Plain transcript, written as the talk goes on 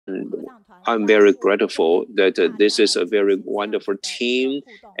I'm very grateful that this is a very wonderful team.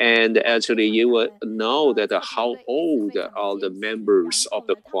 And actually, you will know that how old are the members of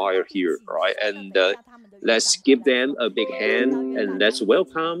the choir here, right? And let's give them a big hand and let's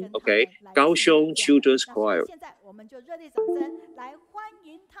welcome, okay, Kaohsiung Children's Choir.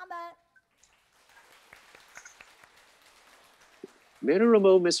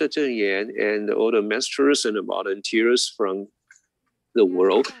 Venerable Mr. Zheng Yan and all the masters and the volunteers from the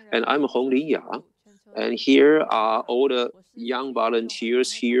world. And I'm Hong Li Ya. And here are all the young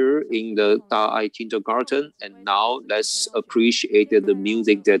volunteers here in the Da'ai Kindergarten. And now let's appreciate the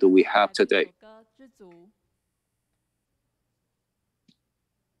music that we have today.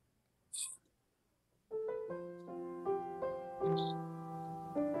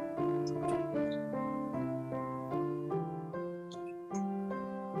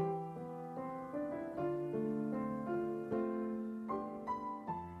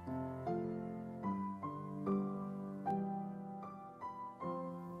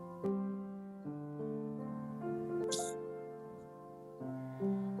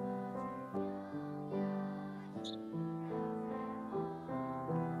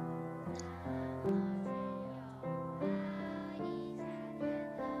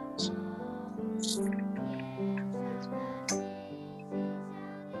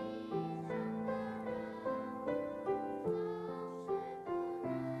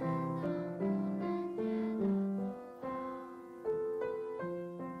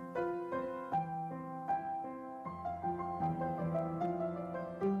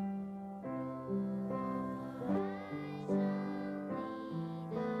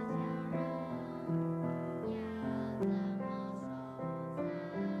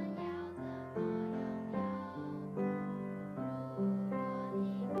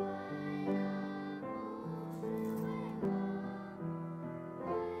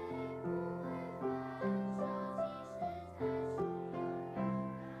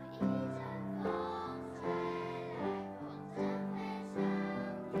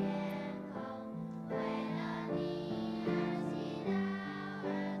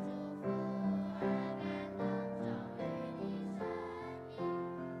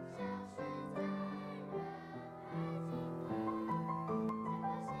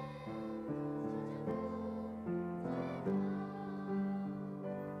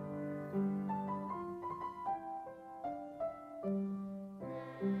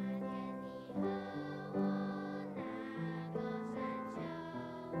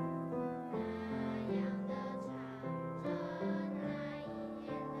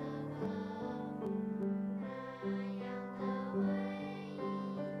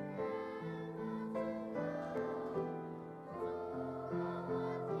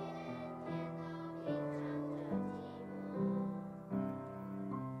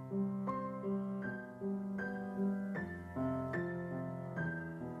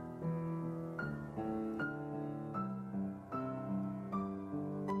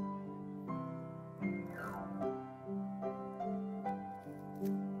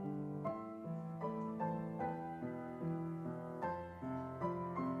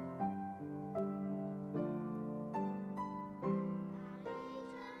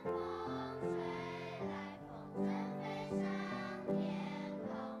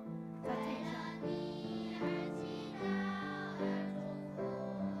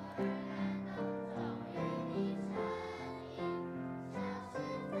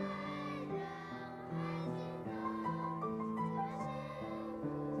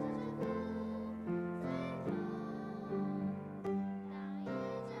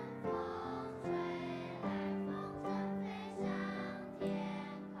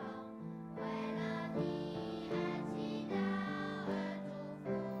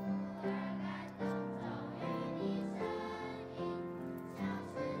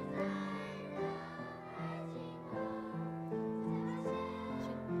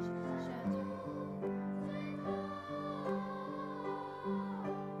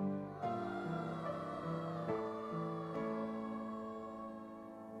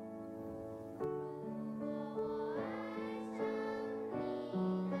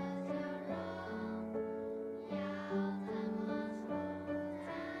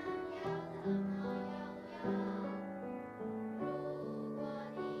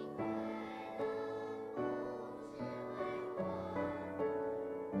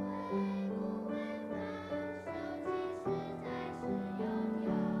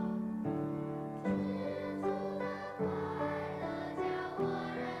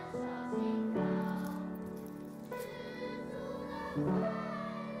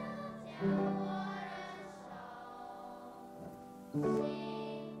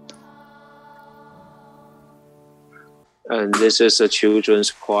 And this is a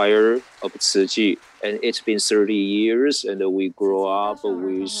children's choir of Ciji, and it's been 30 years, and we grow up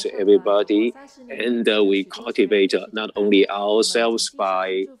with everybody, and we cultivate not only ourselves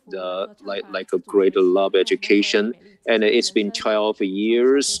by the like a great love education, and it's been 12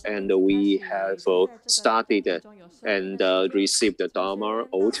 years, and we have started and received the Dharma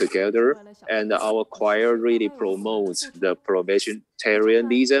altogether. And our choir really promotes the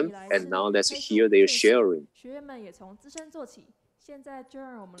vegetarianism. And now let's hear their sharing. 学员们也从自身做起。现在就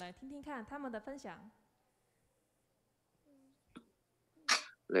让我们来听听看他们的分享。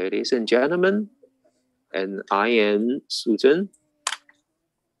Ladies and gentlemen, and I am Susan,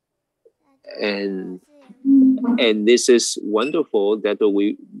 and this is wonderful that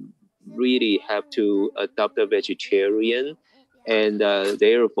we really have to adopt a vegetarian, and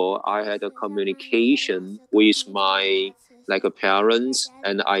therefore I had a communication with my parents,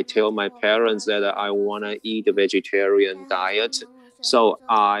 and I tell my parents that I want to eat a vegetarian diet. So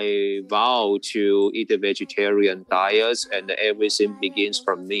I vow to eat a vegetarian diet, and everything begins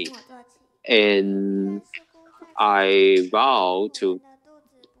from me. And I vow to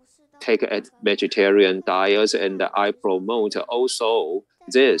take a vegetarian diet, and I promote also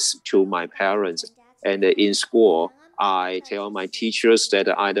this to my parents. And in school, I tell my teachers that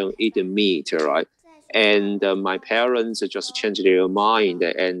I don't eat meat, right? And my parents just changed their mind,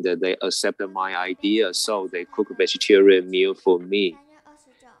 and they accepted my idea, so they cook a vegetarian meal for me.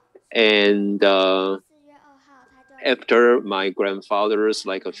 And after my grandfather's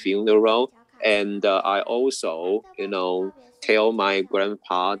a funeral, and I also tell my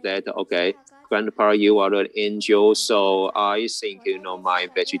grandpa that, okay, grandpa, you are an angel, so I think my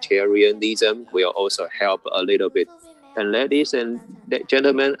vegetarianism will also help a little bit. And ladies and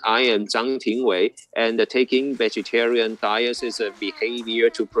gentlemen, I am Zhang Tingwei, and taking vegetarian diet is a behavior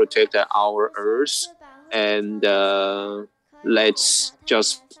to protect our earth, and let's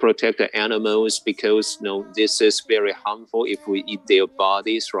just protect the animals, because this is very harmful if we eat their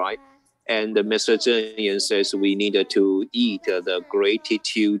bodies, right? And Mr. Zheng Yan says we need to eat the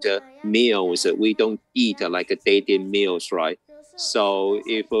gratitude meals. We don't eat like daily meals, right? So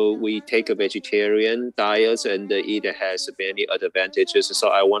if we take a vegetarian diet, and it has many advantages, so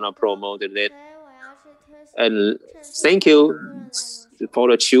I want to promote it. And thank you for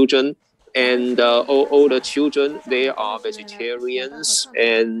the children. And all the children, they are vegetarians,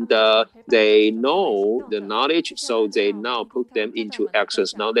 and they know the knowledge, so they now put them into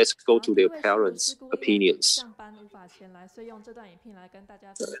actions. Now let's go to their parents' opinions.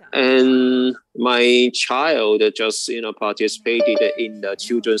 And my child just participated in the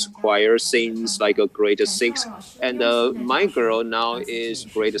children's choir since a grade 6, and my girl now is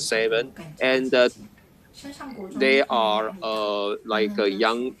grade 7, and they are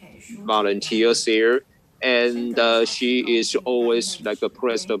young volunteers here, and she is always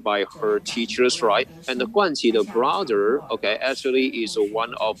oppressed by her teachers, right? And Guanqi, the brother, okay, actually is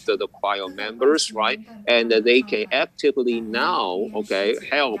one of the choir members, right? And they can actively now, okay,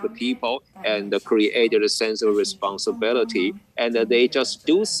 help people and create a sense of responsibility. And they just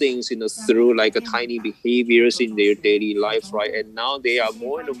do things through tiny behaviors in their daily life, right? And now they are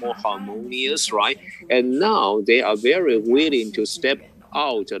more and more harmonious, right? And now they are very willing to step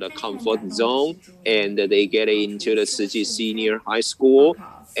out of the comfort zone, and they get into the Ciji Senior High School.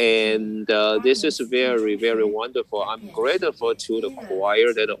 And this is very, very wonderful. I'm grateful to the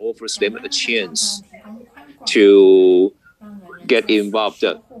choir that offers them a chance to get involved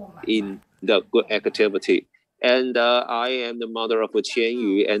in the good activity. And I am the mother of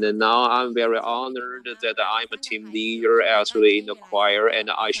Qianyu, and now I'm very honored that I'm a team leader actually in the choir, and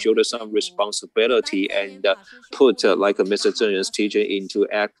I showed some responsibility and put Mr. Zheng Yan's teaching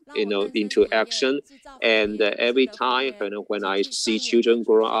into action. And every time when I see children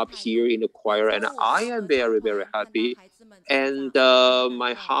grow up here in the choir, and I am very, very happy. And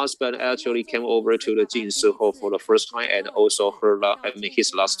my husband actually came over to the Jinsu Hall for the first time, and also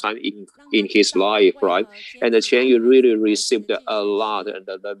his last time in his life, right? And Qian Yu really received a lot and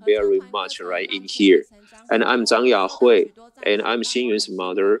very much, right, in here. And I'm Zhang Yahui, and I'm Xin Yun's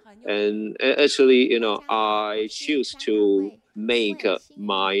mother. And actually, I choose to make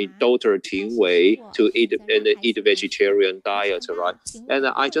my daughter Tingwei to eat vegetarian diet, right? And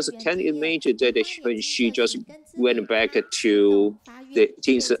I just can't imagine that when she just went back to the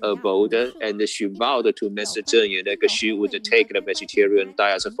近视 abode, and she vowed to Mr. Zheng that she would take the vegetarian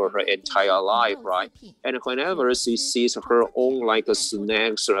diet for her entire life, right? And whenever she sees her own like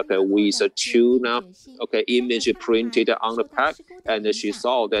snacks, like with a tuna, image printed on the pack, and she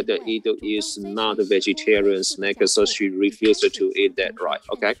saw that it is not a vegetarian snack, so she refused to eat that, right?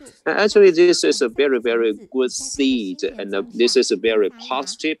 And actually, this is a very, very good seed, and this is a very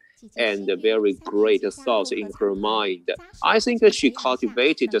positive and a very great thought in her mind. I think that she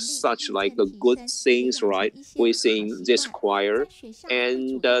cultivated such like good things, right, within this choir,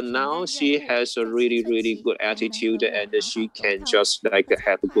 and now she has a really, really good attitude, and she can just like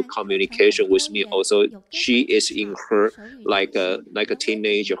have a good communication with me. Also, she is in her like a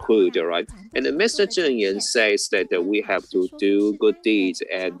teenagerhood, right? And Mr. Zheng Yan says that we have to do good deeds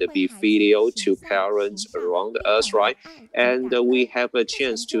and be filial to parents around us, right? And we have a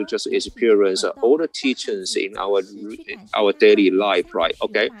chance to just experience all the teachings in our daily life, right?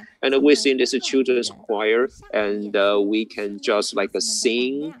 And within this children's choir, and we can just like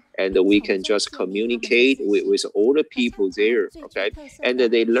sing, and we can just communicate with all the people there, and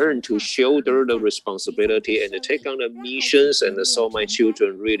they learn to shoulder the responsibility and take on the missions, and so my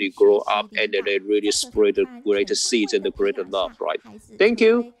children really grow up and they really spread the great seeds and the great love, right? Thank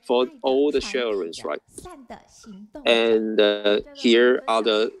you for all the sharings, right? And here are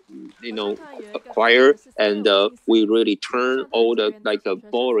the choir, and we really turn all the like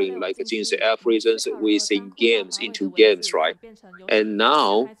boring like Jinsi aphorisms within games into games, right? And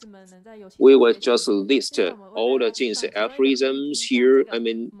now we will just list all the Jinsi aphorisms here. I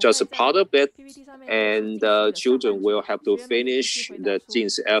mean, just a part of it, and children will have to finish the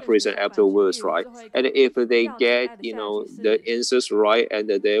Jinsi aphorism afterwards, right? And if they get the answers right, and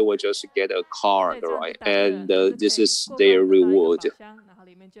they will just get a card, right? And this is their reward.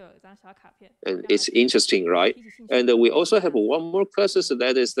 And it's interesting, right? And we also have one more class,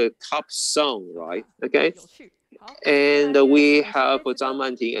 that is the Kaohsiung, right? And we have Zhang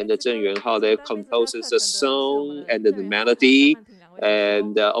Manting and Zheng Yuanhao. They compose the song and the melody.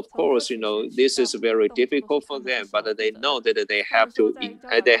 And of course, this is very difficult for them, but they know that they have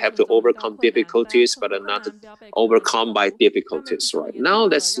to overcome difficulties, but not overcome by difficulties, right? Now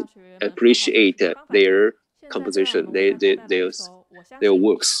let's appreciate their composition, their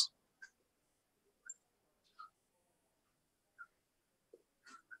works.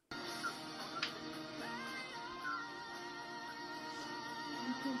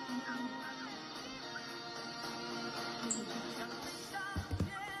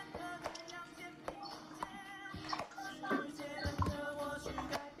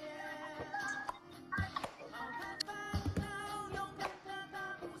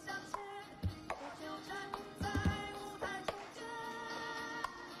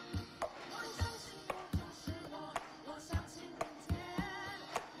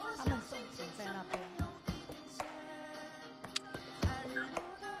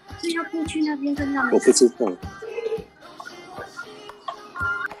我不知道。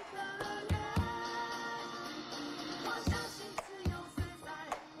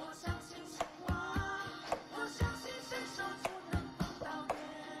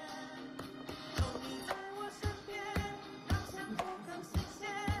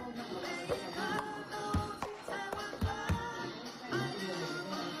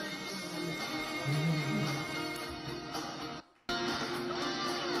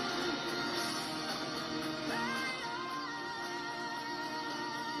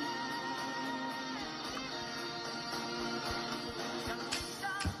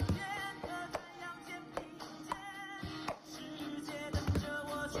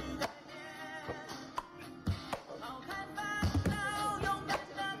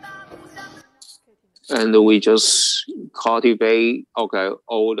And we just cultivate all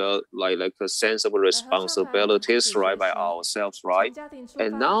the like a sense of responsibilities, right, by ourselves, right?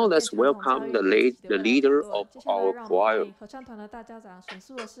 And now let's welcome the leader of our choir.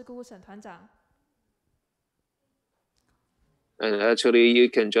 And actually, you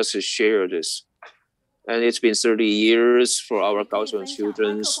can just share this. And it's been 30 years for our Kaohsiung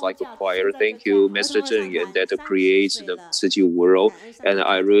children's like a choir. Thank you, Mr. Zheng Yan, that creates the city world. And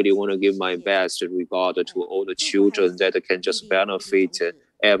I really want to give my best regard to all the children that can just benefit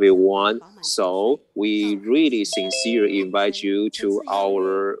everyone. So we really sincerely invite you to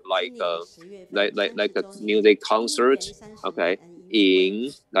our like a music concert, in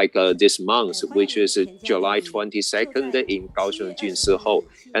like this month, which is July 22nd in Kaohsiung Jinsi Hall.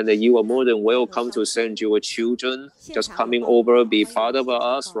 And you are more than welcome to send your children just coming over, be part of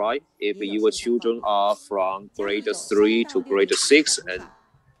us, right? If your children are from grade 3 to grade 6, and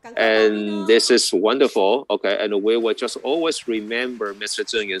And this is wonderful, okay? And we will just always remember Mr.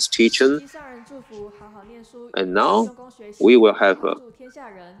 Zheng Yan's teaching. And now we will have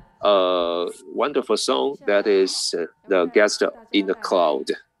a wonderful song that is the guest in the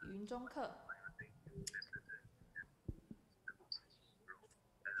cloud.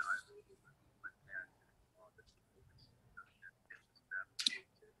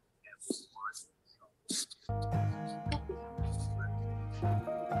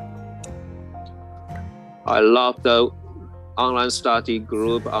 I love the online study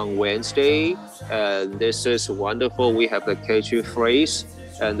group on Wednesday, and this is wonderful. We have the catchy phrase,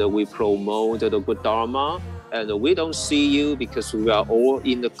 and we promote the good Dharma, and we don't see you because we are all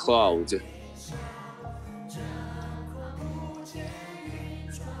in the cloud.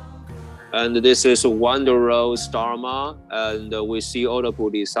 And this is wondrous Dharma, and we see all the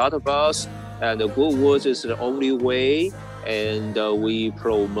Bodhisattvas, and the good words is the only way, and we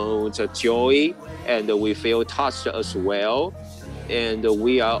promote joy, and we feel touched as well. And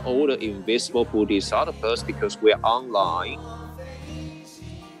we are all the invisible Bodhisattvas because we're online.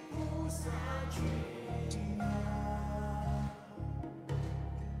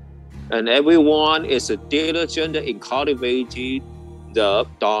 And everyone is diligent in cultivating the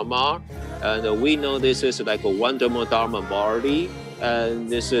Dharma. And we know this is like a wonderful Dharma body. And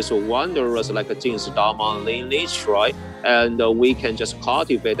this is wondrous like a Jin's Dharma lineage, right? And we can just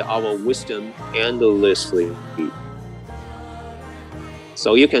cultivate our wisdom endlessly.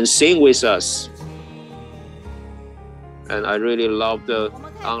 So you can sing with us. And I really love the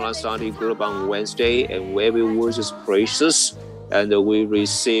online study group on Wednesday, and every word is precious. And we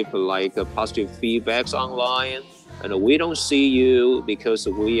receive like positive feedbacks online. And we don't see you because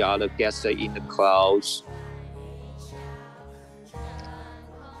we are the guests in the clouds.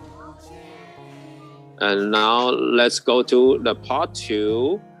 And now let's go to the part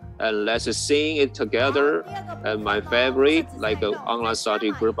 2, and let's sing it together. And my favorite, like an online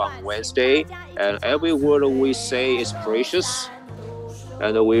study group on Wednesday, and every word we say is precious,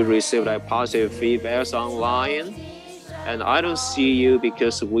 and we receive like positive feedbacks online. And I don't see you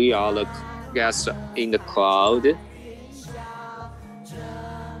because we are the guests in the cloud.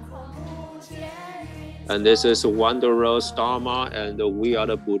 And this is wondrous Dharma, and we are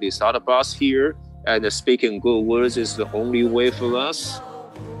the Bodhisattvas here. And speaking good words is the only way for us.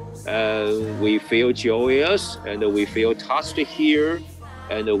 And we feel joyous, and we feel touched here.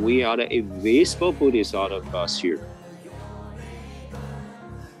 And we are the invisible Bodhisattvas here.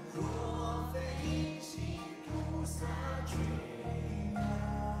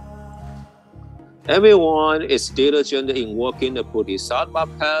 Everyone is diligent in walking the Bodhisattva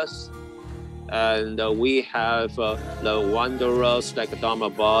path. And we have the wondrous like Dharma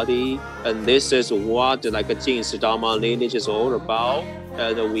body, and this is what like a Jin's Dharma lineage is all about.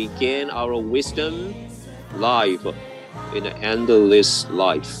 And we gain our wisdom life in an endless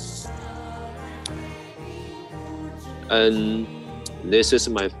life. And this is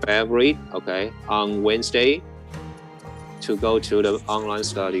my favorite, okay, on Wednesday to go to the online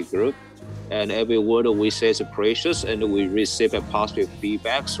study group. And every word we say is precious, and we receive a positive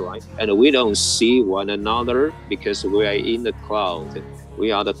feedbacks, right? And we don't see one another because we are in the cloud.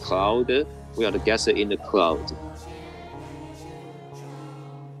 We are the cloud. We are the guests in the cloud.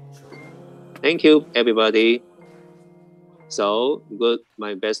 Thank you, everybody. So good,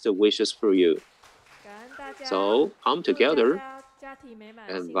 my best wishes for you. So come together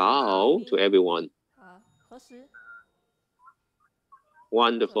and vow to everyone.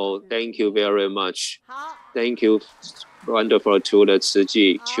 Wonderful. Thank you very much. Thank you. Wonderful to the Tzu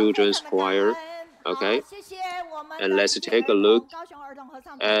Ji Children's Choir. Okay. And let's take a look.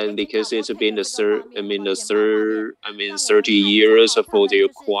 And because it's been the 30 years for their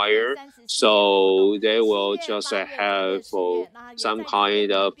choir, so they will just have some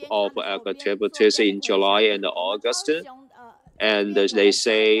kind of activities in July and August. And they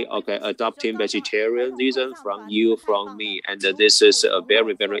say, okay, adopting vegetarianism from you, from me. And this is a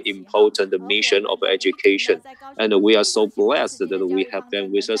very, very important mission of education. And we are so blessed that we have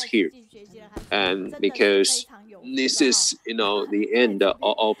them with us here. And because this is, the end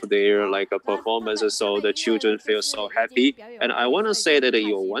of their performance, so the children feel so happy. And I want to say that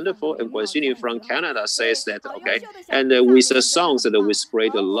you're wonderful. And Guanxin from Canada says that, okay, and with the songs that we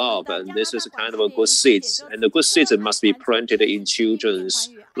spread the love, and this is kind of a good seeds, and the good seeds must be planted in children's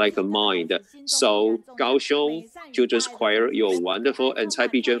mind. So Kaohsiung Children's Choir, you're wonderful. And Cai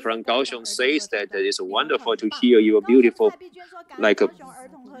Bijun from Kaohsiung says that it is wonderful to hear your beautiful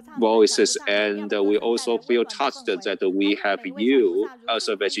voices, and we also feel touched that we have you as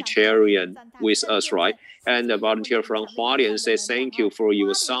a vegetarian with us, right? And the volunteer from Hualien says thank you for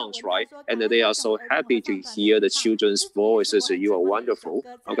your songs, right? And they are so happy to hear the children's voices. You are wonderful.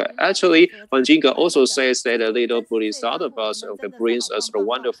 Okay, actually, Huang Jinge also says that a little bodhisattva bus brings us the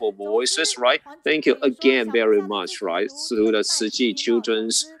wonderful voices, right? Thank you again very much, right? Through the Ciji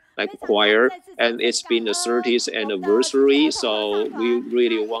Children's choir, and it's been the 30th anniversary, so we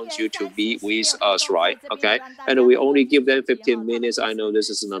really want you to be with us, right? Okay, and we only give them 15 minutes. I know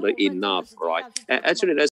this is not enough, right? And actually, let's